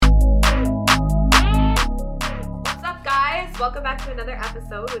welcome back to another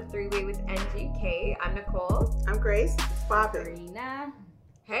episode with Three Way with NGK. I'm Nicole. I'm Grace. Bobby. Karina.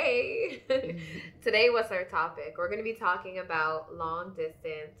 Hey. Today, what's our topic? We're going to be talking about long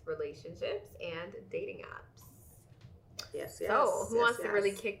distance relationships and dating apps. Yes. So, who wants to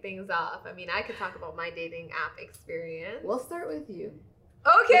really kick things off? I mean, I could talk about my dating app experience. We'll start with you.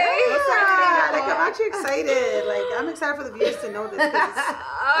 Okay. Yeah, like I'm actually excited. Like I'm excited for the viewers to know this. All Like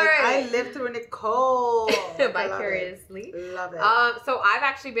right. I lived through Nicole. Vicariously. Love it. So I've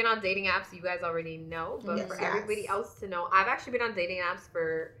actually been on dating apps. You guys already know, but Yes. for everybody else to know, I've actually been on dating apps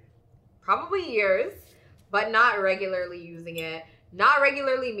for probably years, but not regularly using it. Not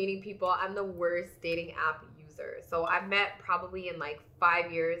regularly meeting people. I'm the worst dating app user. So I've met probably in like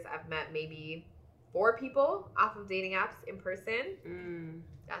 5 years. I've met maybe 4 people off of dating apps in person.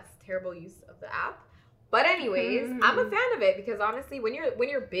 That's terrible use of the app. But anyways, I'm a fan of it because honestly, when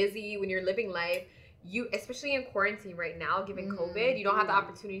you're busy, when you're living life, you, especially in quarantine right now, given COVID, you don't have the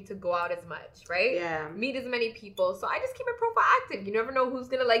opportunity to go out as much, right? Yeah. Meet as many people. So I just keep my profile active. You never know who's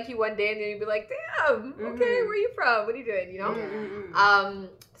gonna like you one day, and then you'll be like, damn, okay, where are you from? What are you doing? You know?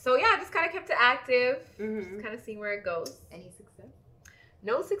 So yeah, I just kind of kept it active, just kind of seeing where it goes. Any success?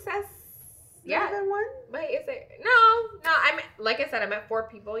 No success. Yeah. Yeah. One? Wait, is it? No. I'm like I said, I met 4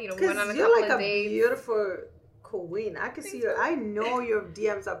 people. You know, we went on a You're couple like of a dates. beautiful queen. I can see you. I know your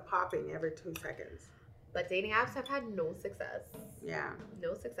DMs are popping every 2 seconds. But dating apps have had no success. Yeah.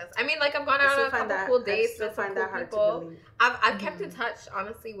 No success. I mean, like I've gone out on a couple cool dates with some cool people. I've kept in touch,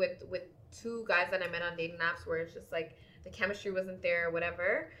 honestly, with 2 guys that I met on dating apps where it's just like the chemistry wasn't there, or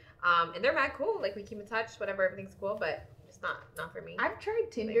whatever. And they're mad cool. Like we keep in touch, whatever, everything's cool, but it's not for me. I've tried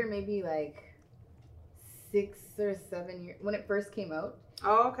Tinder maybe like 6 or 7 years when it first came out.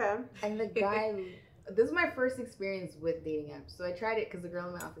 Oh, okay. And the guy, this was my first experience with dating apps. So I tried it because the girl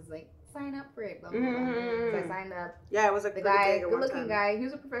in my office was like, sign up for it. Blah, blah, blah. So I signed up. Yeah, it was like the guy, good-looking guy. He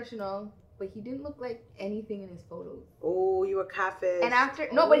was a professional, but he didn't look like anything in his photos. Oh, you were catfish. And after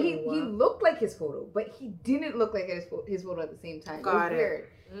but he looked like his photo, but he didn't look like his photo at the same time. Got it was weird.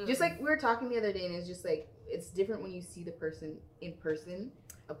 Mm. Just like we were talking the other day, and it's just like it's different when you see the person in person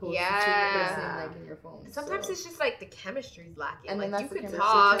opposed to the person like in your phone. Sometimes it's just like the chemistry's lacking. And then like that's you the can chemistry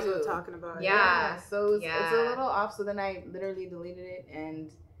talk. That's what we're talking about. Yeah. So it's a little off. So then I literally deleted it,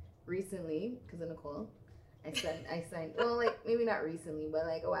 and recently, because of Nicole, I signed. Well, like maybe not recently, but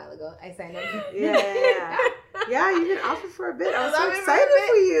like a while ago, I signed up. Yeah, you've been off it for a bit. I was so off it for a excited bit,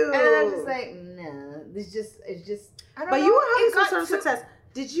 for you. And then I'm just like, nah. It's just. I don't know. But you were having some got sort of too- success.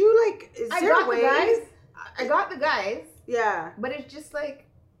 Did you like? Is I there got ways? the guys. I got the guys, Yeah. but it's just like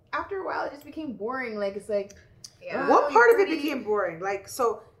after a while, it just became boring. Like it's like, Yeah. What Oh, part of it pretty. became boring? Like,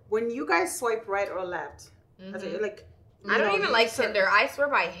 so when you guys swipe right or left, Mhm. like, I don't you know, even you like start- Tinder. I swear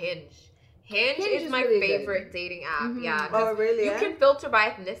by Hinge. Hinge Hinge is is my really good. favorite dating app. Mhm. Yeah. 'cause Oh, really? you Yeah? can filter by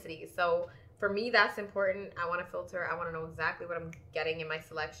ethnicity. So for me, that's important. I want to filter. I want to know exactly what I'm getting in my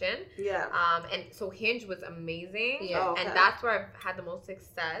selection. Yeah. And so Hinge was amazing. Yeah. Oh, okay. And that's where I've had the most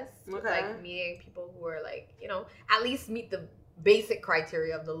success. With, Okay. like meeting people who are like, you know, at least meet the basic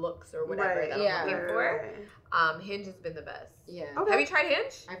criteria of the looks or whatever Right. that Yeah. I'm looking for. Hinge has been the best. yeah. Okay. Have you tried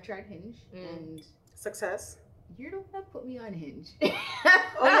Hinge? I've tried Hinge, and Success. you're the one that put me on Hinge.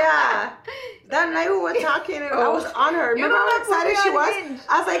 Oh yeah. That night we were talking and I was on her. You're Remember the how one that put excited me she on was? Hinge.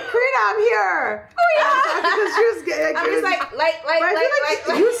 I was like, Karina, I'm here. Oh yeah. Because she was getting. I'm just like, But I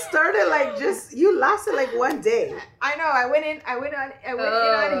feel like you started like you lasted like one day. I know. I went in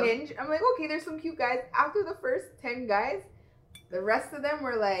on Hinge. I'm like, okay, there's some cute guys. After the first 10 guys, the rest of them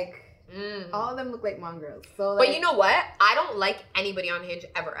were like, all of them look like mom girls. So, like, But you know what? I don't like anybody on Hinge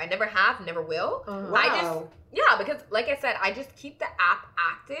ever. I never have, never will. Uh-huh. Wow. Because like I said, I just keep the app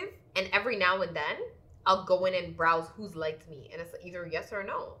active, and every now and then I'll go in and browse who's liked me, and it's either yes or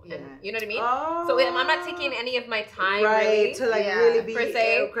no. Yeah. And you know what I mean? Oh. So I'm not taking any of my time right really. to like Yeah. really be Per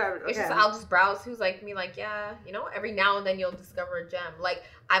se, okay. It's just I'll just browse who's like me. Like you know, every now and then you'll discover a gem. Like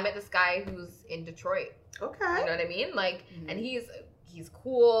I met this guy who's in Detroit. Okay. You know what I mean? Like, Mhm. and he's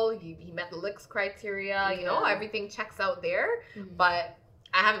cool. He met the looks criteria. You know, Yeah. everything checks out there. Mhm. But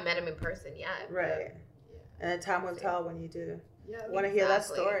I haven't met him in person yet. Right. And time will tell when you do. Yeah. Want to hear that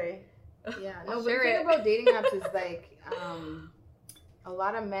Exactly. story? Yeah. I'll No, but the share thing it. about dating apps is like, a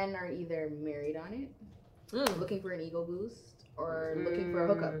lot of men are either married on it, Mm. looking for an ego boost, or looking for a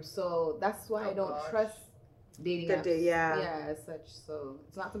hookup. So that's why I don't gosh. trust dating The apps. day, yeah. Yeah, as such. So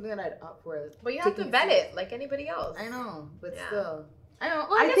it's not something that I'd opt for. But you have to taking vet serious. it like anybody else. I know, but Yeah. still, I know.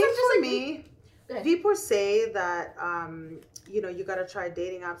 Well, I guess think it's just for like me, Okay. people say that you know, you gotta try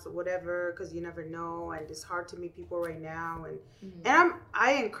dating apps or whatever because you never know, and it's hard to meet people right now. And Mhm. and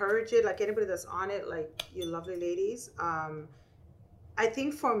I encourage it. Like anybody that's on it, like you lovely ladies. I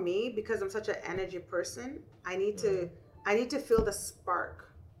think for me, because I'm such an energy person, I need to feel the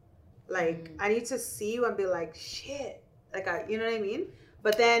spark. Like I need to see you and be like, shit. Like you know what I mean?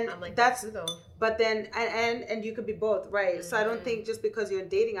 But then I'm like that's that too, though. but then and you could be both, right? So I don't think just because you're in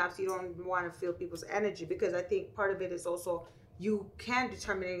dating apps you don't want to feel people's energy, because I think part of it is also you can't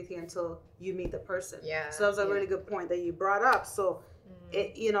determine anything until you meet the person. Yeah. So that was a really good point that you brought up. So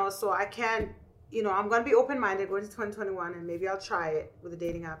it, you know, so I can't, you know, I'm gonna be open minded going to 2021, and maybe I'll try it with a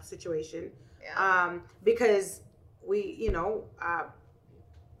dating app situation. Yeah. Because we, you know,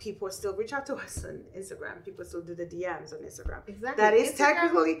 people still reach out to us on Instagram. People still do the DMs on Instagram. Exactly. That is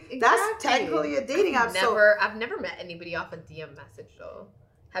Instagram, that's technically a dating app. I've never met anybody off a DM message though.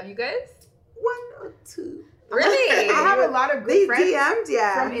 Have you guys? One or two. Really? I have a lot of They good friends DM'd,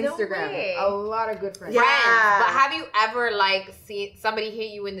 yeah. from No Instagram. way. A lot of good friends. Yeah. Friends. But have you ever like seen somebody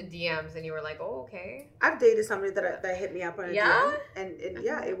hit you in the DMs and you were like, oh, okay? I've dated somebody that hit me up on a Yeah? DM, and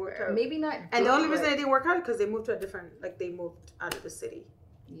yeah, it worked out. Maybe not. And the only reason but- it didn't work out is because they moved to a different, like they moved out of the city.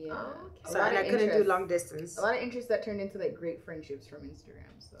 Yeah. Oh, okay. So and I couldn't do long distance. A lot of interest that turned into like great friendships from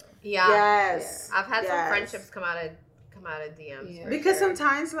Instagram. So Yeah. Yes. I've had some Yes. friendships come out of DMs. Yeah. for Because sure.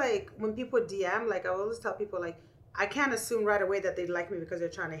 sometimes, like, when people DM, like, I always tell people, like, I can't assume right away that they like me because they're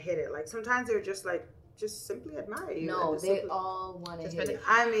trying to hit it. Like, sometimes they're just, like, just simply admire you. no, and just they simply- all want to Just hit been- it.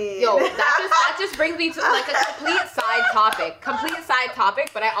 I mean... Yo, that just brings me to like a complete side topic.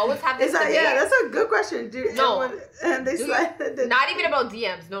 But I always have this Is that, debate. yeah, that's a good question. No. And they Do slide... Not even about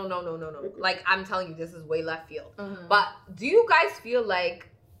DMs. No. Like, I'm telling you, this is way left field. Uh-huh. But do you guys feel like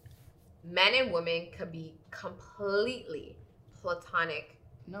men and women could be completely platonic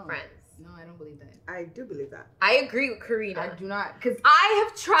no, friends? no, I don't believe that. I do believe that. I agree with Karina. I do not, because I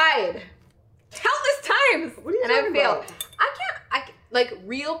have tried countless times, What are you and I've talking failed. about? I can't, like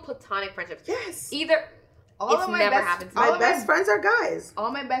real platonic friendships. Yes. Either all It's of my never best, happened to all My of best friends are guys.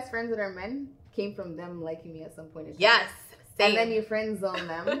 all my best friends that are men came from them liking me at some point in time. yes, same. And then you friend zone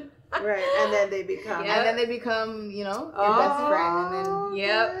them, Right. And then they become... Yeah. and then they become, you know, your best friend, and then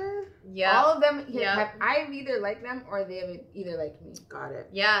Yep. okay. yeah, all of them Yeah. have I've either liked them or they have either liked me. Got it.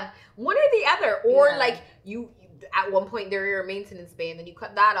 yeah, one or the other, or Yeah. like you at one point they're your maintenance bay, and then you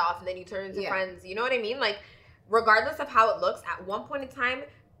cut that off, and then you turn into Yeah. friends. You know what I mean? Like, regardless of how it looks, at one point in time,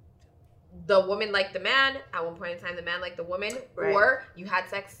 the woman liked the man. At one point in time, the man liked the woman. Right. Or you had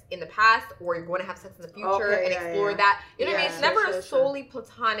sex in the past, or you're going to have sex in the future Okay, and yeah, explore yeah. that. You know what I mean? Yeah, It's never sure, a sure. solely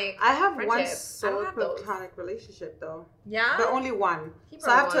platonic. I have one Friendship. I sole don't have those. platonic relationship, though. Yeah. But only one. He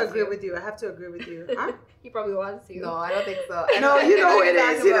So I have probably to wants agree you. with you. I have to agree with you. Huh? He probably wants you. No, I don't think so. No, you know what it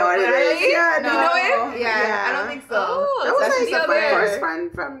is. You know what it is. Really? Yeah, No, You know him? Yeah, I don't think so. Oh, That was That's like just my a friend. first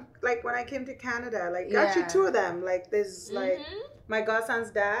friend from like when I came to Canada. Like actually Yeah. two of them. Like there's like Mhm. my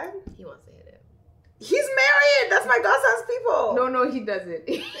godson's dad. He wants to hit it. He's married. That's my godson's people. No, he doesn't.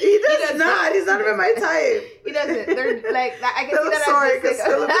 he does not. He's not even my type. He doesn't. They're like I can see that Sorry, as just like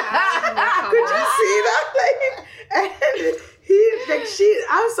Philip- Could you see that? Like, and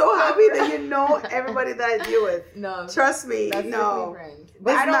I'm so happy that you know everybody that I deal with. no. Trust me. That's No. friends.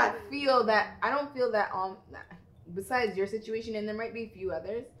 But It's I don't not- feel that. I don't feel that. Besides your situation, and there might be a few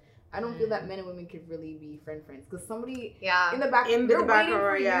others. I don't feel that men and women could really be friends because somebody Yeah. in the back, In they're the back waiting for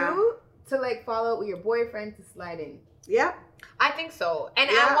row, yeah. you to like follow up with your boyfriend to slide in. Yep. I think so. And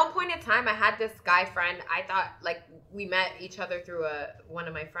Yeah. at one point in time, I had this guy friend. I thought, like, we met each other through one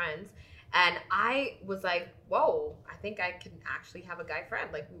of my friends. And I was like, whoa, I think I can actually have a guy friend.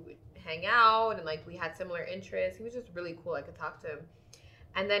 Like, we would hang out and, like, we had similar interests. He was just really cool. I could talk to him.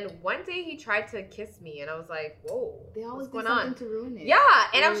 And then one day he tried to kiss me. And I was like, whoa, They always what's do going something on? to ruin it. Yeah,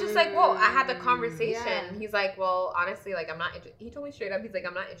 and I was just like, whoa, I had the conversation. Yeah. He's like, well, honestly, like, I'm not he told me straight up, he's like,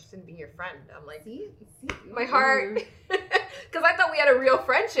 I'm not interested in being your friend. I'm like, See? my heart, because I thought we had a real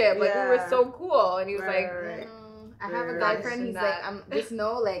friendship. Like, we were Yeah. so cool. And he was Right, like, right. I have a Right. guy friend. He's That- like, just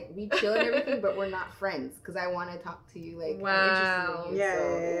know, like, we chill and everything, but we're not friends because I want to talk to you. Like, Wow. I'm interested in you. Yeah,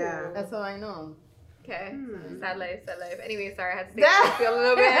 so yeah, yeah. That's all I know. okay. Hmm. Sad life. Anyway, sorry, I had to stay left field a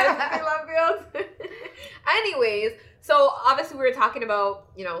little bit. I had to stay left field. Anyways, so obviously we were talking about,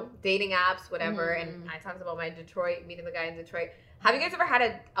 you know, dating apps, whatever, and I talked about my Detroit, meeting the guy in Detroit. Have you guys ever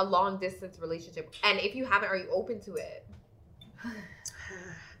had a long distance relationship? And if you haven't, are you open to it?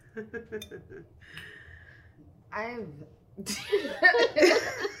 I've.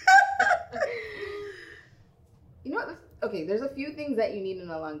 You know what? Okay, there's a few things that you need in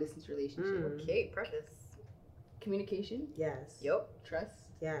a long distance relationship: Mm. Okay, preface. communication, Yes. Yup. trust,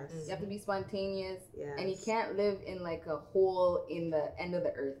 Yes. You have to be spontaneous. Yes. And you can't live in like a hole in the end of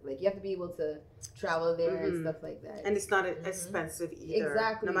the earth. Like you have to be able to travel there and stuff like that. And it's not expensive either.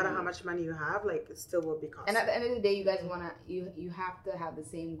 Exactly. No matter how much money you have, like it still will be costly. And at the end of the day, you guys you have to have the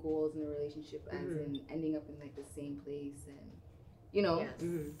same goals in a relationship as in ending up in like the same place, and you know. Yes.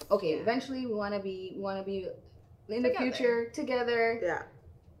 Okay, eventually we want to be in the future together. Yeah.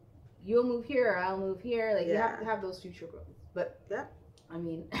 You'll move here or I'll move here. Like you have to have those future goals. But yeah. I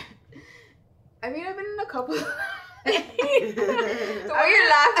mean, I've been in a couple. The way you're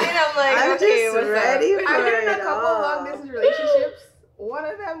laughing, I'm like, I'm okay, just what's ready up? I've been in a couple long distance relationships. One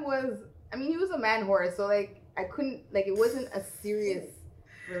of them was, I mean, he was a man whore, so like I couldn't, like it wasn't a serious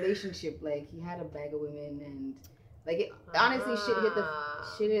relationship. Like he had a bag of women, and like it, honestly, shit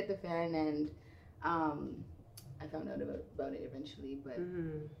hit the fan, and I found out about it eventually, but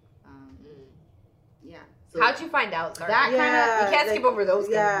yeah. So how'd you find out? Sorry. That kind of, you can't skip over those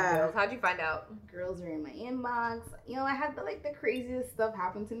kind of details. Yeah. How'd you find out? girls were in my inbox. You know, I had the craziest stuff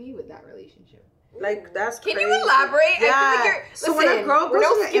happen to me with that relationship. Like that's Can crazy. you elaborate? Yeah. I feel like you're, So when a girl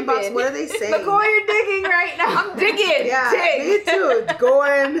goes to your inbox, what are they saying? Look what you're digging right now. I'm digging. Yeah, Dig. me too. Go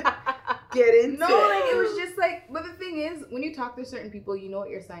and get into No, it. like it was just like, but the thing is, when you talk to certain people, you know what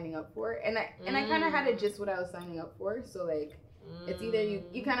you're signing up for, and I kind of had a gist what I was signing up for. So like, it's either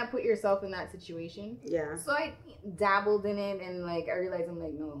you kind of put yourself in that situation. Yeah. So I dabbled in it, and like I realized I'm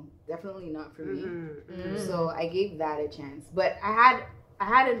like, no, definitely not for me. So I gave that a chance, but I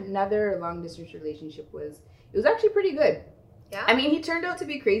had another long distance relationship. It was actually pretty good. Yeah. I mean, he turned out to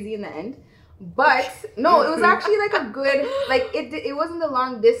be crazy in the end, but no, it was actually like a good, like it wasn't the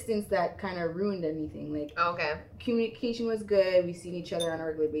long distance that kind of ruined anything. Like Okay. communication was good. We seen each other on a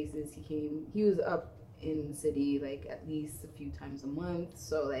regular basis. He was up in the city like at least a few times a month.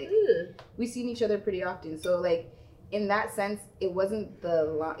 So like we seen each other pretty often. So like in that sense, it wasn't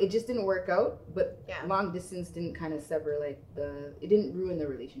it just didn't work out, but long distance didn't kind of sever it didn't ruin the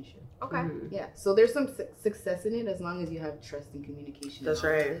relationship. Okay. Yeah, so there's some success in it as long as you have trust and communication. That's and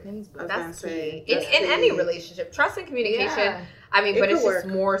all right. other things, but That's key. That's In any key. relationship, trust and communication. Yeah. I mean, It but it's could just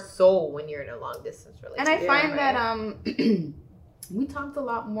work. more so when you're in a long distance And relationship. I find right? that we talked a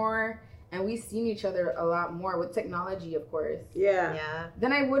lot more, and we've seen each other a lot more with technology, of course, Yeah.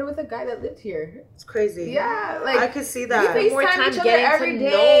 than I would with a guy that lived here. It's crazy. Yeah, I like could see we that. Spend more FaceTime time each other getting to every know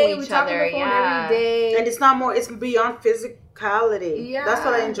day. We each talk on other, the phone yeah. every day. And it's beyond physicality. Yeah. That's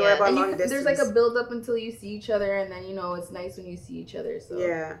what I enjoy Yeah. about And long distance. there's like a build up until you see each other, and then it's nice when you see each other. So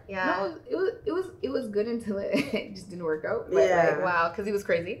Yeah. Yeah. no, it was good until it just didn't work out. But Yeah. Like, wow, because he was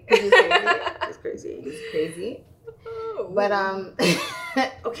crazy. It was crazy. It's crazy. It's crazy. Oh. But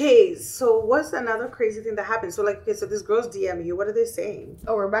Okay, so what's another crazy thing that happened? So like, okay, so this girl's DM you. What are they saying?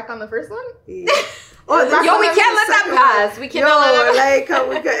 oh, we're back on the first one. Yeah. Oh, this Yo, we is can't the let that second pass. one. We cannot let that like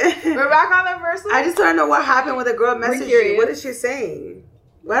we could. We're back on the first one. I just want to know what happened when the girl messaged you. curious. What is she saying?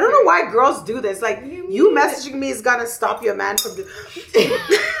 Well, I don't know why girls do this. Like, you messaging me is gonna stop your man from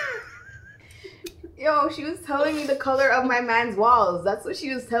Yo, she was telling me the color of my man's walls. That's what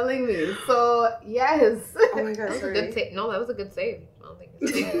she was telling me. So yes. Oh my god, That was a sorry. good save. No, that was a good save. I don't think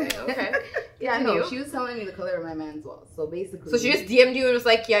it's okay. Yeah, no, Continue. she was telling me the color of my man's walls. So basically, So she just DM'd you and was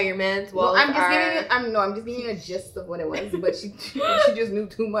like, "Yeah, your man's No, walls I'm just are." I'm just giving you a gist of what it was, but she just knew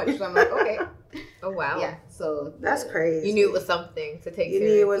too much. So I'm like, okay, Oh wow. yeah. So That's crazy. You knew it was something to take You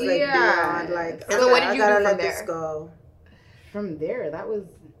serious. knew it was like Yeah. beyond. Like, So what did I you gotta do let from this there? go. From there,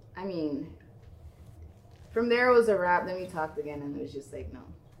 from there it was a wrap. Then we talked again, and it was just like, no,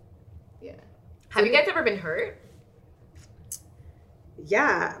 yeah. Have you guys ever been hurt?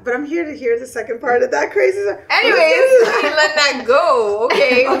 Yeah, but I'm here to hear the second part of that crazy. Anyways, let that go.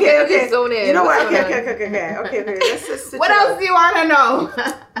 Okay. Okay. Zone in. You know what? What's Okay. going on? Let's just switch What it else up. do you want to know?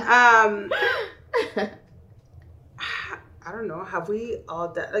 I don't know. Have we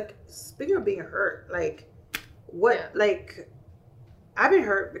all done, like, speaking of being hurt, like, what, Yeah. like, I've been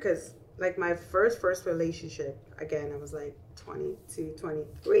hurt because, like, my first relationship, again, I was like 22,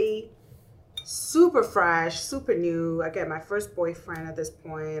 23, super fresh, super new. I got my first boyfriend at this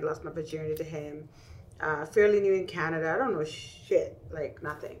point, lost my virginity to him, fairly new in Canada. I don't know shit, like,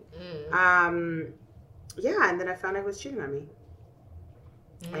 nothing. Yeah, and then I found out he was cheating on me.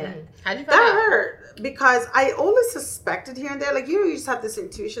 And How'd you find that out? hurt because I always suspected here and there. Like, you just have this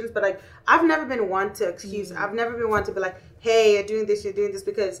intuitions, but like, I've never been one to accuse. I've never been one to be like, hey, you're doing this,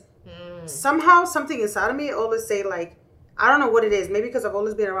 because somehow something inside of me always say like, I don't know what it is. Maybe because I've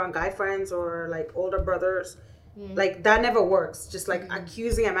always been around guy friends or like older brothers. Like, that never works. Just like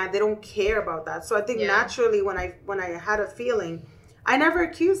accusing a man, they don't care about that. So I think naturally when I had a feeling, I never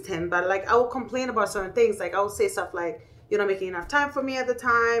accused him, but like I will complain about certain things. Like I will say stuff like, you're not making enough time for me at the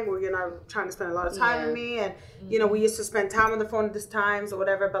time, or you're not trying to spend a lot of time with me. And, you know, we used to spend time on the phone at this times or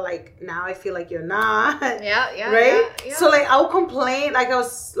whatever, but like now I feel like you're not. Yeah. Right? Yeah. So like I'll complain, like I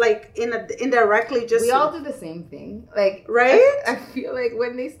was like indirectly just. We all do the same thing. Like, right? I feel like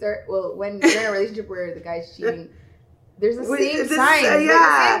when when you're in a relationship where the guy's cheating, there's the same sign.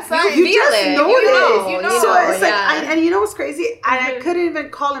 Yeah. You You just feel it. notice. You know. So it's like, Yeah. and you know what's crazy? And I couldn't even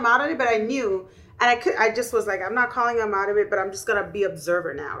call him out on it, but I knew. And I just was like, I'm not calling him out of it, but I'm just gonna be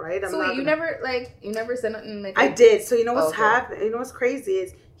observer now, right? So wait, you never said nothing like. I did. So you know what's okay. happened? You know what's crazy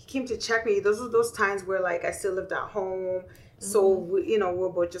is he came to check me. Those were those times where like I still lived at home. So we, you know, we're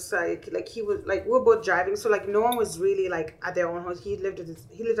both just like he was like we're both driving. So like no one was really like at their own house. He lived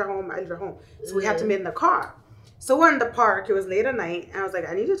at home. I lived at home. So we had to meet in the car. So we're in the park. It was late at night, and I was like,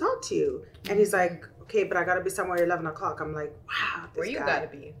 I need to talk to you. And he's like, okay, but I gotta be somewhere at 11 o'clock. I'm like, wow, this Where you guy. gotta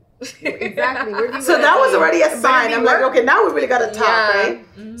be. Exactly. Where do you So that was already a sign. I'm like, work. okay, now we really gotta talk, Yeah.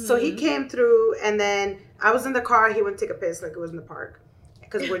 right? Mhm. So he came through, and then I was in the car. He went to take a piss, like it was in the park,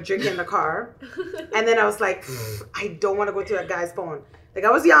 because we're drinking in the car. And then I was like, I don't want to go through that guy's phone. Like I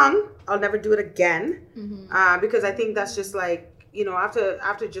was young, I'll never do it again, because I think that's just like, you know,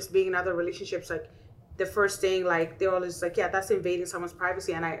 after just being in other relationships, like the first thing, like they're always like, yeah, that's invading someone's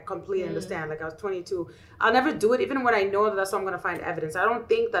privacy, and I completely understand. Like I was 22, I'll never do it, even when I know that that's what I'm gonna find evidence. I don't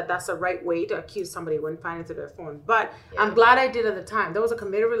think that that's the right way to accuse somebody when finding through their phone. But I'm glad I did at the time. That was a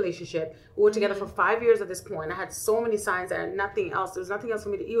committed relationship. We were together for 5 years at this point. I had so many signs and nothing else. There was nothing else for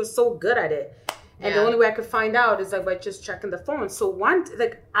me to. He was so good at it. And the only way I could find out is like by just checking the phone. So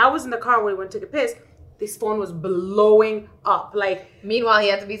like I was in the car when he went to take a piss. This phone was blowing up. Like, meanwhile, he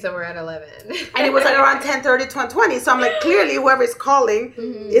had to be somewhere at 11. and it was like around 10:30, 20. So I'm like, clearly whoever is calling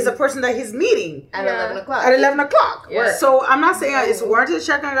is a person that he's meeting at 11 o'clock. At 11 o'clock. Yeah. So I'm not saying it's warranted to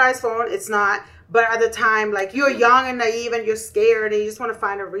check on a guy's phone. It's not. But at the time, like you're young and naive and you're scared and you just want to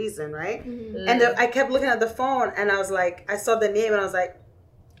find a reason, right? And I kept looking at the phone and I was like, I saw the name and I was like,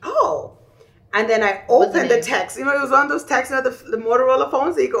 oh. And then I opened the text. You know, it was one of those texts, you know, the Motorola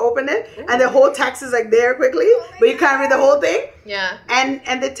phones, so you could open it, and the whole text is like there quickly, but you can't read the whole thing. Yeah.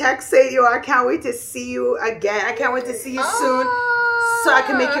 And the text said, yo, I can't wait to see you again. I can't wait to see you soon, so I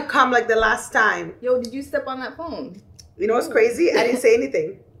can make you come like the last time. Yo, did you step on that phone? You know what's crazy? I didn't say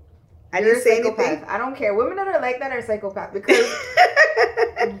anything. I didn't say anything. I don't care. Women that are like that are psychopaths because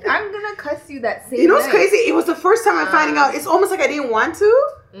I'm gonna cuss you that same. You know what's night. crazy? It was the first time I'm finding out. It's almost like I didn't want to.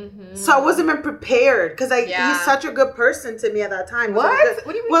 So I wasn't even prepared because he's such a good person to me at that time. What?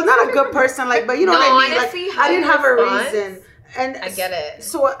 What do you mean? Well, not a good person, like, but you know what I mean. Honestly, like, I didn't have a reason, and I get it.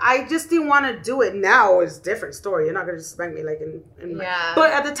 So I just didn't want to do it. Now it's a different story. You're not gonna suspect me, like,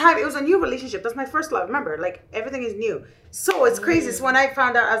 but at the time it was a new relationship. That's my first love. Remember, like everything is new. So it's crazy. So when I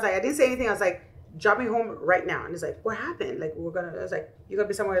found out, I was like, I didn't say anything. I was like, drop me home right now. And he's like, what happened? Like I was like, you're gonna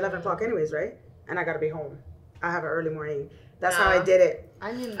be somewhere at 11 o'clock anyways, right? And I gotta be home. I have an early morning. That's how I did it.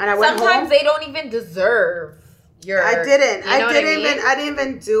 And I went home. Sometimes they don't even deserve your. I didn't. You know I didn't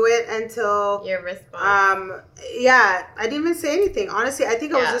even do it until your response. Yeah, I didn't even say anything. Honestly, I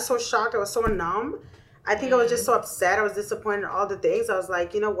think I was just so shocked. I was so numb. I think I was just so upset. I was disappointed in all the things. I was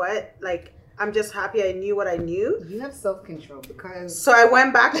like, you know what? Like, I'm just happy I knew what I knew. You have self-control because... So I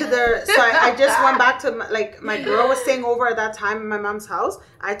went back to I just went back to, my girl was staying over at that time in my mom's house.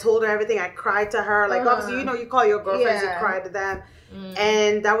 I told her everything. I cried to her. Like, obviously, you know, you call your girlfriends, you cry to them.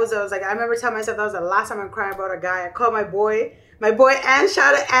 And I was like, I remember telling myself that was the last time I'm crying about a guy. I called my boy, Ants,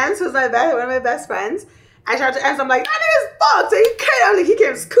 shout out Ants, who's one of my best friends. I shouted to Ants, I'm like, that nigga's fucked. So he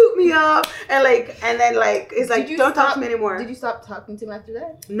came scoop me up and then he's like, don't talk to me anymore. Did you stop talking to him after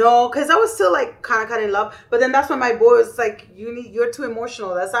that? No, because I was still like kind of in love. But then that's when my boy was like, you're too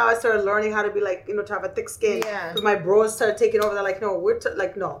emotional. That's how I started learning how to be like, you know, to have a thick skin. Yeah. Because my bros started taking over. They're like, no,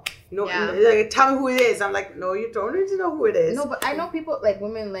 no, like, tell me who it is. I'm like, no, you don't need to know who it is. No, but I know people like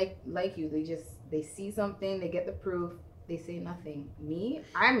women like you. They see something, they get the proof, they say nothing. Me,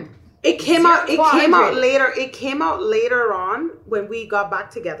 It came out later. It came out later on when we got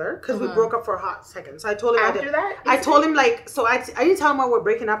back together because we broke up for a hot second. So I told him I told him like, so I didn't tell him why we're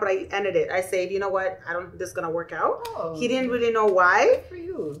breaking up, but I ended it. I said, you know what? I don't think this is gonna work out. Oh. He didn't really know why. Good for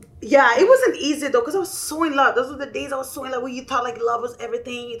you. Yeah, it wasn't easy though because I was so in love. Those were the days I was so in love where you thought like love was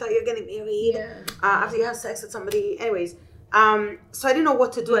everything. You thought you were getting married after you have sex with somebody. Anyways. So I didn't know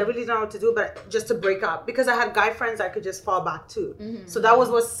what to do. I really didn't know what to do, but just to break up because I had guy friends I could just fall back to. Mm-hmm. So that was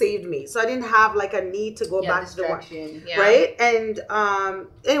what saved me. So I didn't have like a need to go back to the one, right? And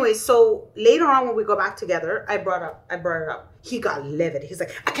anyway, so later on when we go back together, I brought it up. he got livid. He's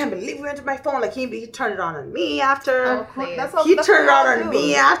like, I can't believe you entered my phone. Like, he turned it on me after. He turned it on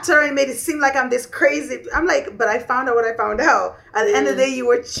me after and made it seem like I'm this crazy. I'm like, but I found out what I found out. At the end of the day, you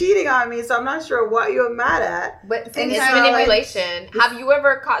were cheating on me, so I'm not sure what you're mad at. But it's manipulation. Have you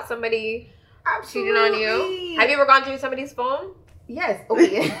ever caught somebody cheating on you? Have you ever gone through somebody's phone? Yes.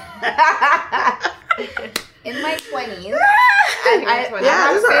 Okay. In my 20s. These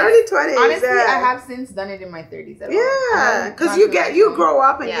are early 20s. Honestly, I have since done it in my 30s. Yeah, because you grow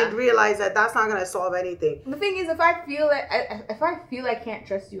up and you realize that that's not gonna solve anything. The thing is, if I feel I can't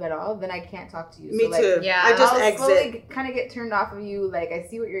trust you at all, then I can't talk to you. Me too. Yeah, I just exit. Slowly kind of get turned off of you. Like, I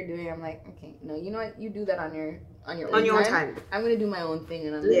see what you're doing. I'm like, okay, no, you know what? You do that on your own time. I'm gonna do my own thing,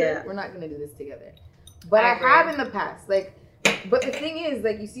 and we're not gonna do this together. But I have in the past, like. But the thing is,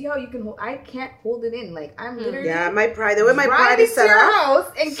 like, you see how you can hold... I can't hold it in. Like, I'm literally... Yeah, my pride. The way my pride is set up. your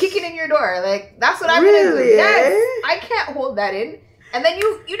house and kicking in your door. Like, that's what I'm going to do. Yes. I can't hold that in. And then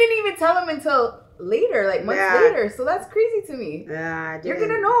you didn't even tell him until later, like months later. So that's crazy to me. Yeah, you're going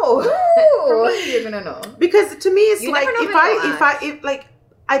to know. For me, you're going to know. Because to me, it's like, if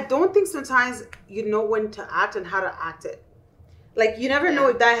I don't think sometimes you know when to act and how to act it. Like, you never know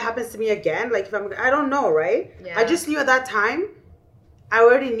if that happens to me again. Like, I don't know, right? Yeah. I just knew at that time, I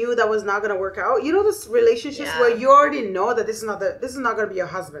already knew that was not going to work out. You know, this relationships where you already know that this is not going to be your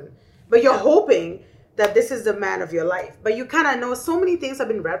husband. But you're hoping that this is the man of your life. But you kind of know so many things have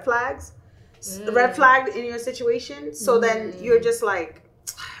been red flagged in your situation. So then you're just like,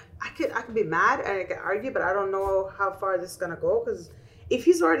 I could be mad and I could argue, but I don't know how far this is going to go because... If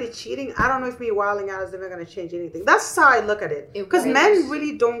he's already cheating, I don't know if me wilding out is ever going to change anything. That's how I look at it. Because men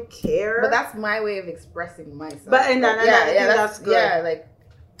really don't care. But that's my way of expressing myself. But that's good. Yeah, like,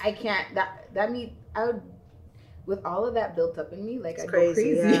 I can't, I would, with all of that built up in me, like, I'd go crazy.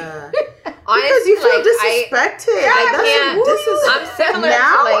 Yeah. Because you feel disrespected. I'm similar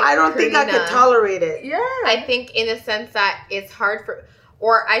now, to, like, I don't think I could tolerate it. Yeah. I think in the sense that it's hard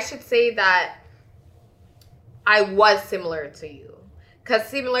or I should say that I was similar to you. Because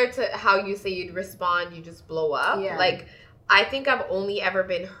similar to how you say you'd respond, you just blow up. Yeah. Like, I think I've only ever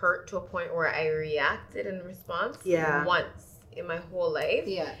been hurt to a point where I reacted in response once in my whole life.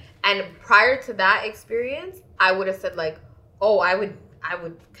 Yeah. And prior to that experience, I would have said, like, oh, I would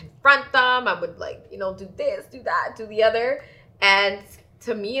confront them. I would, like, you know, do this, do that, do the other. And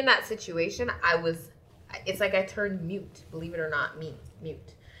to me in that situation, it's like I turned mute, believe it or not,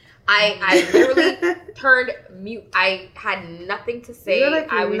 mute. I literally turned mute. I had nothing to say.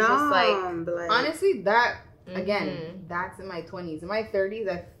 Like, I was just like... Honestly, that, again, that's in my 20s. In my 30s,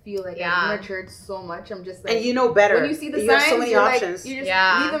 I feel like I've matured so much. I'm just like... And you know better. When you see the signs, have so many options. Like, you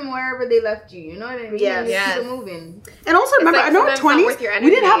just leave them wherever they left you. You know what I mean? Yes. Keep them moving. And also, remember, I know in 20s, we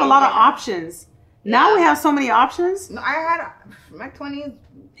didn't have a lot of options. Yeah. Now we have so many options. No, I had... My 20s...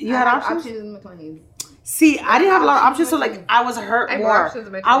 You had options in my 20s. See, I didn't have a lot of options, so like I was hurt more.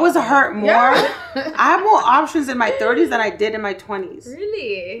 I was hurt more. Yeah. I have more options in my 30s than I did in my 20s.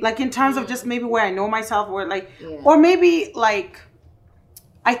 Really? Like in terms of just maybe where I know myself, or like, or maybe like,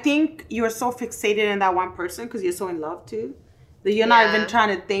 I think you're so fixated in that one person because you're so in love too, that you're not even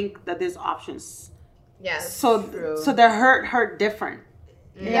trying to think that there's options. Yes. So they're hurt different.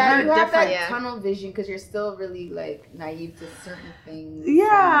 Yeah, you have that tunnel vision because you're still really like naive to certain things.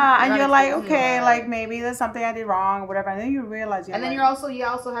 Yeah, and you're like, okay, like maybe there's something I did wrong or whatever. And then you realize and then you also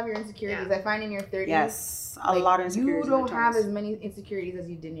have your insecurities. I find in your 30s, a lot of insecurities. You don't have as many insecurities as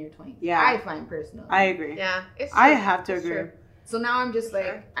you did in your 20s. Yeah, I find personally. I agree. Yeah, it's true. I have to agree. True. So now I'm just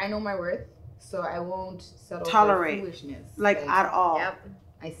like, I know my worth, so I won't tolerate for foolishness like at all. Yep.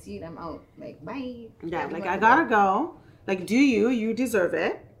 I see it. I'm out. Like, bye. Yeah, like I gotta go. Like, do you deserve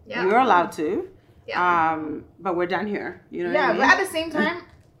it? Yeah. You're allowed to. Yeah. But we're done here. You know what I mean? But at the same time,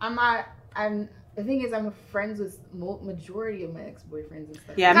 the thing is, I'm friends with majority of my ex-boyfriends and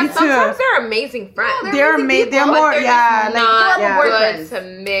stuff. Yeah, me too. Sometimes they're amazing friends. No, they're more, not good to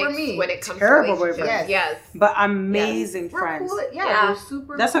mix for me. When it comes to relationships. Yes. But amazing friends. Cool. Yeah, we're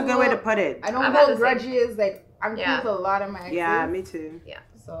super That's a good way to put it. I don't hold grudges. Like, I'm cool with a lot of my exes. Yeah, me too. Yeah.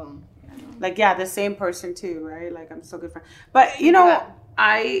 So, like, the same person too, right? Like, I'm so good friends. But, you know,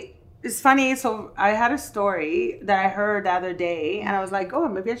 it's funny. So I had a story that I heard the other day, and I was like, "Oh,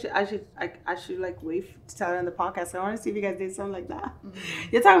 maybe I should like wait to tell it on the podcast. I want to see if you guys did something like that." Mm-hmm.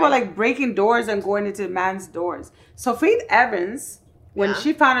 You're talking about like breaking doors and going into man's doors. So Faith Evans, when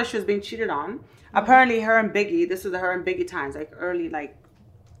she found out she was being cheated on, apparently her and Biggie. This was her and Biggie times, like early, like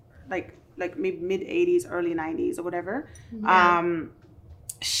maybe mid '80s, early '90s, or whatever. Yeah.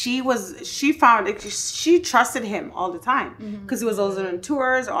 she trusted him all the time because he was always on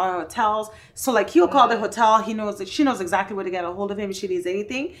tours or hotels. So like he'll call the hotel. She knows exactly where to get a hold of him if she needs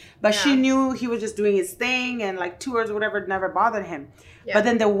anything. But she knew he was just doing his thing, and like tours or whatever never bothered him. Yeah. But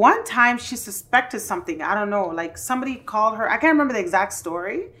then the one time she suspected something, I don't know, like somebody called her. I can't remember the exact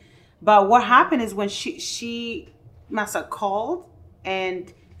story, but what happened is when she must have called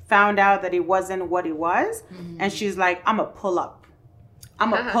and found out that it wasn't what it was, and she's like, I'm gonna pull up.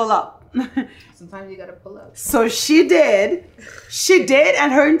 Sometimes you gotta pull up. So she did,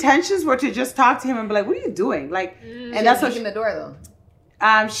 and her intentions were to just talk to him and be like, "What are you doing?" Like, and that's what kicking the door though.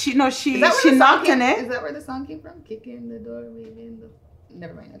 She knocked on it. Is that where the song came from? Kicking the door, maybe.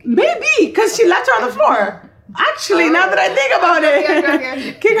 Never mind. Okay. Maybe because she left her on the floor. Actually, now that I think about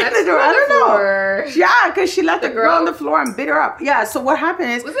it, kicking the door. I don't know. Yeah, because she left the girl on the floor and beat her up. Yeah. So what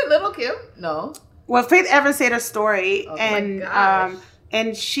happened is, was it Little Kim? No. Well, Faith Evans said her story,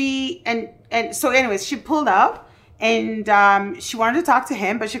 and she so anyways, she pulled up and she wanted to talk to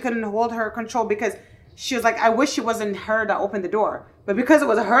him, but she couldn't hold her control because she was like, I wish it wasn't her that opened the door. But because it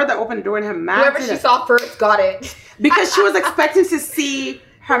was her that opened the door and her man, whoever she saw first got it. Because she was expecting to see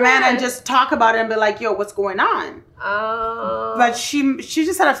her man and just talk about it and be like, yo, what's going on? Oh. But she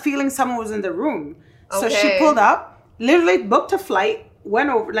just had a feeling someone was in the room. So she pulled up, literally booked a flight,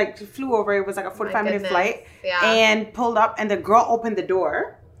 went over, like flew over. It was like a 45-minute flight, and pulled up, and the girl opened the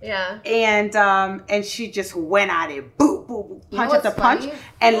door. Yeah. And she just went at it, boop, boop, boop, punch after punch,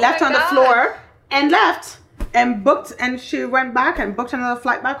 and left on the floor, and left, and booked, and she went back and booked another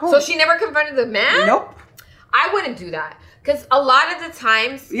flight back home. So she never confronted the man? Nope. I wouldn't do that. Because a lot of the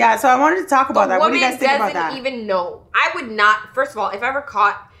times... Yeah, so I wanted to talk about that. What do you guys think about that? The woman doesn't even know. I would not... First of all, if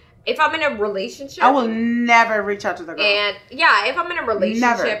I'm in a relationship... I will never reach out to the girl. And yeah, if I'm in a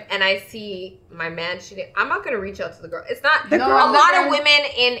relationship and I see my man cheating, I'm not going to reach out to the girl. It's not... A lot of women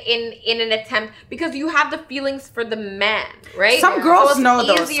in an attempt... Because you have the feelings for the man, right? Some girls know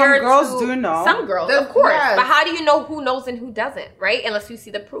though. Some girls do know. Some girls, of course. Yes. But how do you know who knows and who doesn't, right? Unless you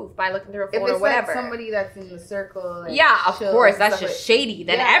see the proof by looking through her phone or whatever. Like somebody that's in the circle. Like, yeah, of course. That's just shady.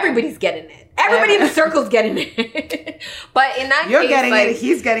 Then everybody's getting it. Everybody in the circle's getting it. But in that case... You're getting it.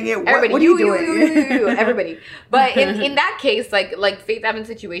 He's getting it. What are you doing? You, everybody. But in that case, like Faith Evans'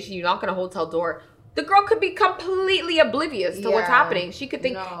 situation, you knock on a hotel door. The girl could be completely oblivious to what's happening. She could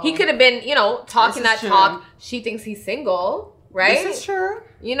think he could have been, talking that talk. She thinks he's single, right? This is true.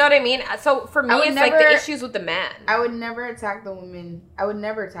 You know what I mean? So for me, it's like the issues with the man. I would never attack the woman. I would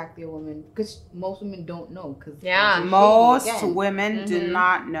never attack the woman because most women don't know. Most women do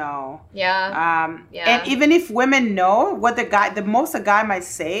not know. Yeah. And even if women know, what the most a guy might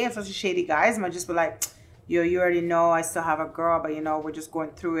say, especially shady guys, might just be like, yo, you already know I still have a girl, but we're just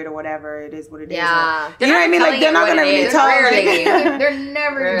going through it or whatever. It is what it is. Yeah. You know what I mean? Like they're not gonna really tell you.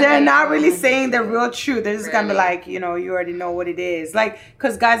 They're not really saying the real truth. They're just gonna be like, you already know what it is. Like,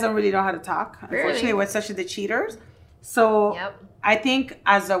 because guys don't really know how to talk, unfortunately, especially the cheaters. So I think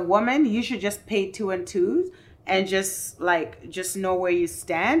as a woman, you should just pay 2 and 2s and just know where you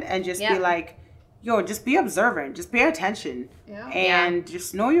stand and just be like, yo, just be observant, just pay attention, and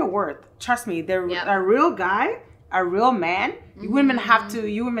just know your worth. Trust me, a real guy, a real man, you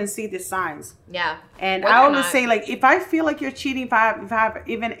women see the signs. Yeah. And I always say, like, if I feel like you're cheating, if I have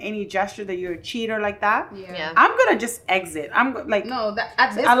even any gesture that you're a cheater like that, I'm gonna just exit. I'm like, no,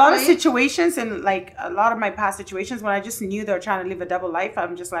 a lot of situations and like a lot of my past situations when I just knew they were trying to live a double life,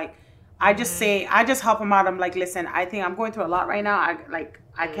 I'm just like, I just help them out. I'm like, listen, I think I'm going through a lot right now.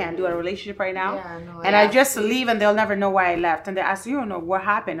 I can't do a relationship right now. I just leave and they'll never know why I left. And they ask, what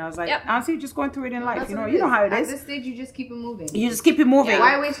happened? I was like, honestly, you're just going through it in life. You know how it is. At this stage, you just keep it moving. You just keep it moving.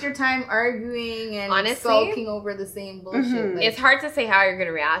 Why waste your time arguing and sulking over the same bullshit? It's hard to say how you're going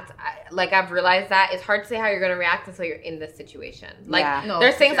to react. I've realized that. It's hard to say how you're going to react until you're in this situation.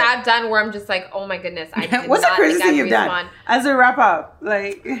 There's things I've done where I'm just like, oh my goodness, I did What's not the craziest think thing I'd you've done? As we wrap up,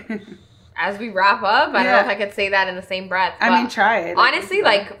 like... As we wrap up, I don't know if I could say that in the same breath. I mean, try it. Honestly,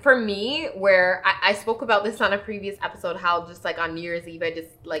 for me, where I spoke about this on a previous episode, how just on New Year's Eve, I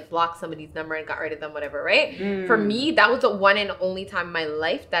just blocked somebody's number and got rid of them, whatever, right? For me, that was the one and only time in my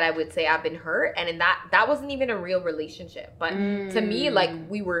life that I would say I've been hurt. And in that wasn't even a real relationship. But to me,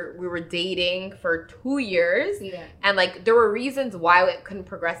 we were dating for 2 years. Yeah. And there were reasons why it couldn't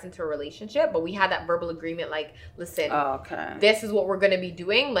progress into a relationship. But we had that verbal agreement, listen, this is what we're going to be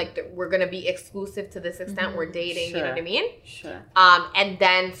doing. We're going to be exclusive to this extent. We're dating, you know what I mean? Sure. And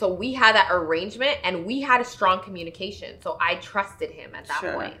then so we had that arrangement and we had a strong communication. So I trusted him at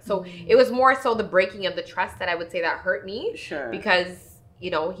that point. So it was more so the breaking of the trust that I would say that hurt me. Sure. Because, he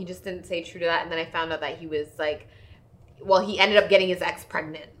just didn't stay true to that. And then I found out that he was well, he ended up getting his ex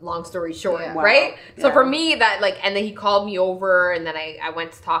pregnant, long story short, Yeah. right? Wow. So Yeah. for me, that like, and then he called me over, and then I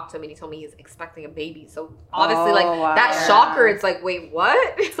went to talk to him, and he told me he's expecting a baby. So obviously, like, wow. that Yeah. shocker, it's like, wait,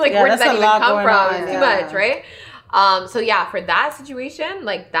 what? It's like, Yeah, where did that's that a even lot come going from? on, It's too yeah. much, right? So yeah, for that situation,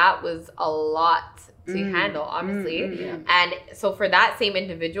 like, that was a lot to handle, obviously. Yeah. And so for that same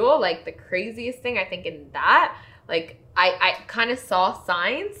individual, like, the craziest thing I think in that, like, I kind of saw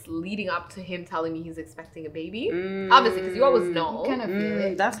signs leading up to him telling me he's expecting a baby. Obviously, because you always know. Kind of feel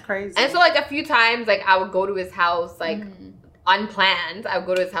it. That's crazy. And so, like, a few times, like, I would go to his house, like, Mhm. unplanned. I would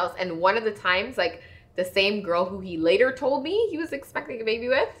go to his house. And one of the times, like, the same girl who he later told me he was expecting a baby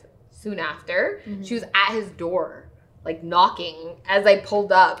with, soon after, Mhm. she was at his door, like, knocking as I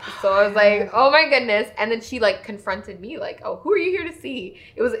pulled up. So I was like, oh my goodness. And then she, like, confronted me, like, oh, who are you here to see?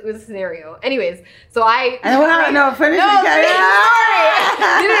 It was a scenario. Anyways, so I... And finish No, it, sorry. guys.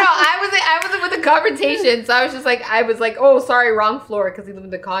 No. I wasn't with the confrontation. So I was like, oh, sorry, wrong floor, because he lived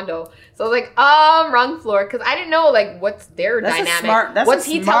in the condo. So I was like, wrong floor, because I didn't know, like, what's their dynamic. What's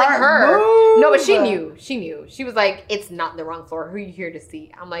he telling her? Move. No, but she knew. She knew. She was like, it's not the wrong floor. Who are you here to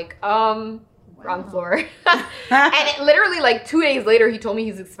see? I'm like, wrong floor. And it literally, like, 2 days later, he told me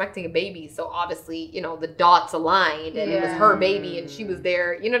he's expecting a baby. So obviously, you know, the dots aligned, and it was her baby, and she was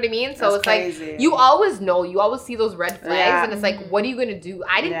there. You know what I mean? So That's it's crazy. like, you always know, you always see those red flags, Yeah. and it's like, what are you gonna do?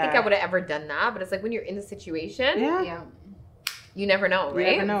 I didn't think Yeah. I would have ever done that, but it's like when you're in the situation, Yeah. Yeah. you never know, You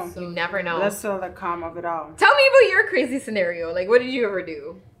right? never know. You never know. That's still the calm of it all. Tell me about your crazy scenario. Like, what did you ever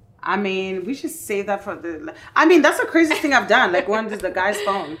do? I mean, we should save that for the. I mean, that's the craziest thing I've done. Like, one is the guy's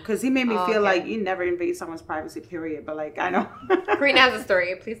phone, because he made me Oh, feel okay. like you never invade someone's privacy, period. But like, I know. Karina has a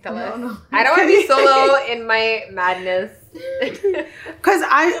story. Please tell us. No. I don't want to be solo in my madness. Because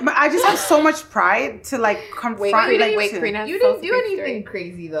I just have so much pride to like confront. like, to- Karina has You so didn't do great anything story.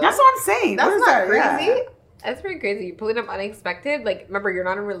 crazy though. That's what I'm saying. That's What is not that? crazy. Yeah. That's pretty crazy. You're pulling up unexpected. Like, remember, you're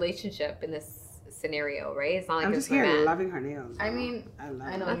not in a relationship in this scenario, right? It's not like I'm it's just my here man. loving her nails. I mean, I love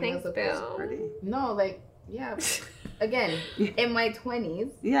I know. it. Oh, thanks, That's Bill. Pretty. No, like, yeah. Again, in my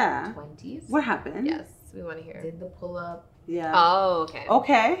 20s. Yeah. 20s. What happened? Yes, we want to hear. Did the pull up. Yeah. Oh, okay.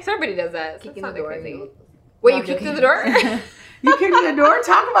 Okay. So everybody does that. So Kick it's in the not that door. crazy. you know. Wait, No, you I'm kicked joking. in the door? You kicked in the door?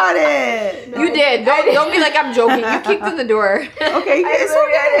 Talk about it. No. You did. Don't be like I'm joking. You kicked in the door. Okay, I it's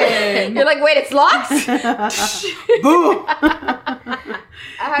really okay. You're like, wait, it's locked? Boo. I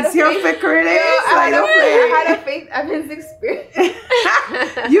had You a see how faith. fit Karina is? I Like, don't had play. a Faith Evans experience.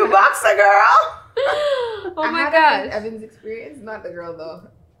 You boxer girl. Oh I my had a Faith gosh. Evans experience, not the girl though.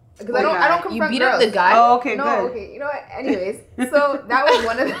 Because What I don't guy? confront You beat girls. up the guy? Oh, okay, No, good. okay. You know what? Anyways, so that was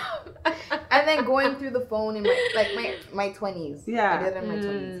one of them. And then going through the phone in my 20s. Yeah. I did it in my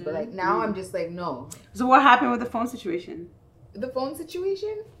 20s, but like now I'm just like no. So what happened with the phone situation? The phone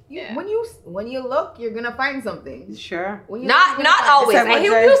situation. Yeah. When you look, you're gonna find something. Sure. When you look, you're gonna Not find always. Except I what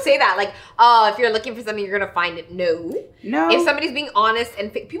hear Jay- people say that, like, oh, if you're looking for something, you're gonna find it. No. No. If somebody's being honest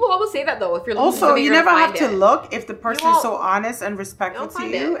and people always say that though. If you're looking for Also, something, you you're never gonna have find to it. look if the person won't. is so honest and respectful You'll to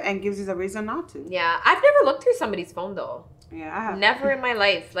find you it. and gives you the reason not to. Yeah, I've never looked through somebody's phone though. Yeah, I have. Never in my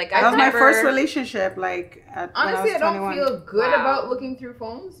life. Like That I've was my never. first relationship. Like Honestly, I when I was don't 21. feel good Wow. about looking through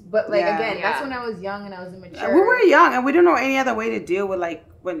phones, but like Yeah. again, that's Yeah. when I was young and I was We immature. were young and we didn't know any other way to deal with like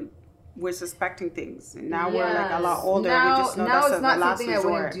when we're suspecting things. And now we're like a lot Yes. older. Now- we just know now that's it's the not last something I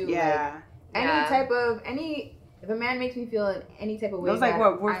resort. wouldn't do, Yeah. If a man makes me feel in any type of way, That was like that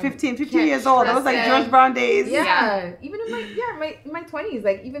what? We're I 15 can't years old. That was trust like him. George Brown days. Yeah. Even in my 20s,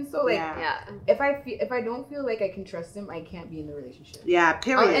 like even so, like Yeah. Yeah. if I don't feel like I can trust him, I can't be in the relationship. Yeah,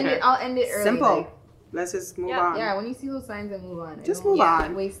 period. I'll end it early. Simple. Like, Let's just move Yeah. on. yeah, when you see those signs, then move on. I Just don't move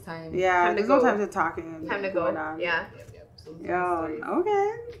on. Waste time. Yeah, Time to there's no go. time to talking. And Time to go. going on. Yeah. Yep. So Yo, stories.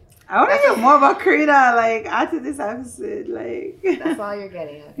 okay. I want to hear more about Karina, like, after this episode. Like, That's all you're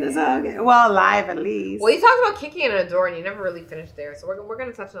getting. Okay? that's all okay. Well, live at least. Well, you talked about kicking in a door and you never really finished there, so we're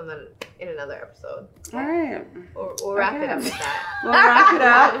gonna touch on that in another episode. All right. We'll wrap it Okay. up with that. We'll wrap it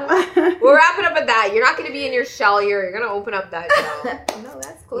up. We'll wrap it up at that. You're not gonna be in your shell here. You're gonna open up that shell. No,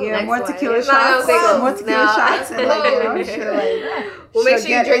 that's cool. Yeah, Next more one. tequila It's not shots. gonna take More us. tequila No. shots. And like, you know, Oh, should like, We'll make should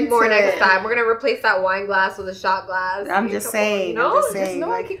sure you get drink more into next it. time. We're gonna replace that wine glass with a shot glass. I'm Maybe a just couple, saying, You know? I'm just Just saying. know I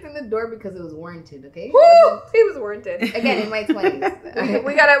Like, kicked in the door because it was warranted. Okay. It Woo! wasn't- He was warranted. Again, in my 20s.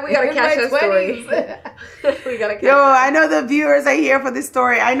 we gotta In catch my that story. 20s. We gotta catch yo, that. I know the viewers are here for this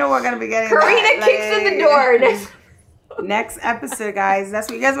story. I know we're going to be getting Karina that. kicks in the Like, door. Next. Next episode, guys. That's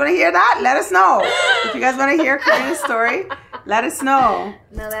what you guys want to hear. That let us know. If you guys want to hear Karina's story, let us know.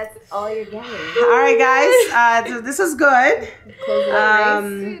 No, that's all you're getting. All right, guys. This was good. Close it up,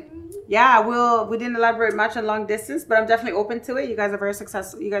 Grace. yeah, we didn't elaborate much on long distance, but I'm definitely open to it. You guys are very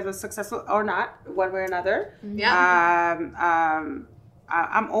successful. You guys are successful or not, one way or another. Yeah.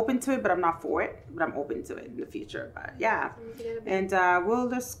 I'm open to it, but I'm not for it. But I'm open to it in the future. But yeah, and we'll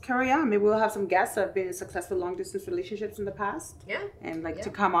just carry on. Maybe we'll have some guests that have been in successful long distance relationships in the past. Yeah, and to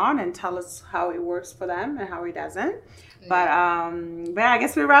come on and tell us how it works for them and how it doesn't. But I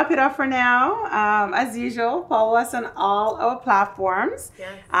guess we wrap it up for now. As usual, follow us on all our platforms.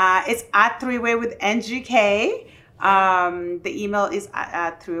 Yes. It's at 3way with NGK. The email is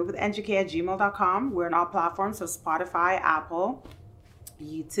at 3waywithngk@gmail.com. We're on all platforms, so Spotify, Apple,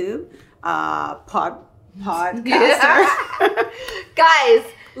 YouTube, Podcaster. Guys,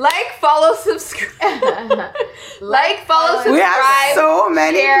 like, follow, subscribe. Like, follow, subscribe. We have so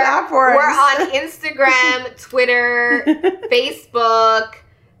many platforms. We're on Instagram, Twitter, Facebook,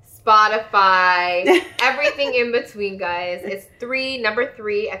 Spotify, everything in between, guys. It's number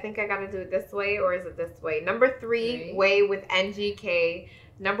 3. I think I gotta do it this way, or is it this way? Number 3 way with NGK.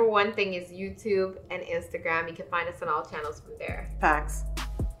 Number 1 thing is YouTube and Instagram. You can find us on all channels from there. Facts.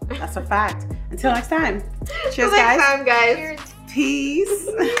 That's a fact. Until next time. Cheers, Until next time, guys. Peace.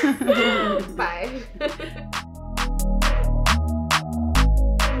 Bye.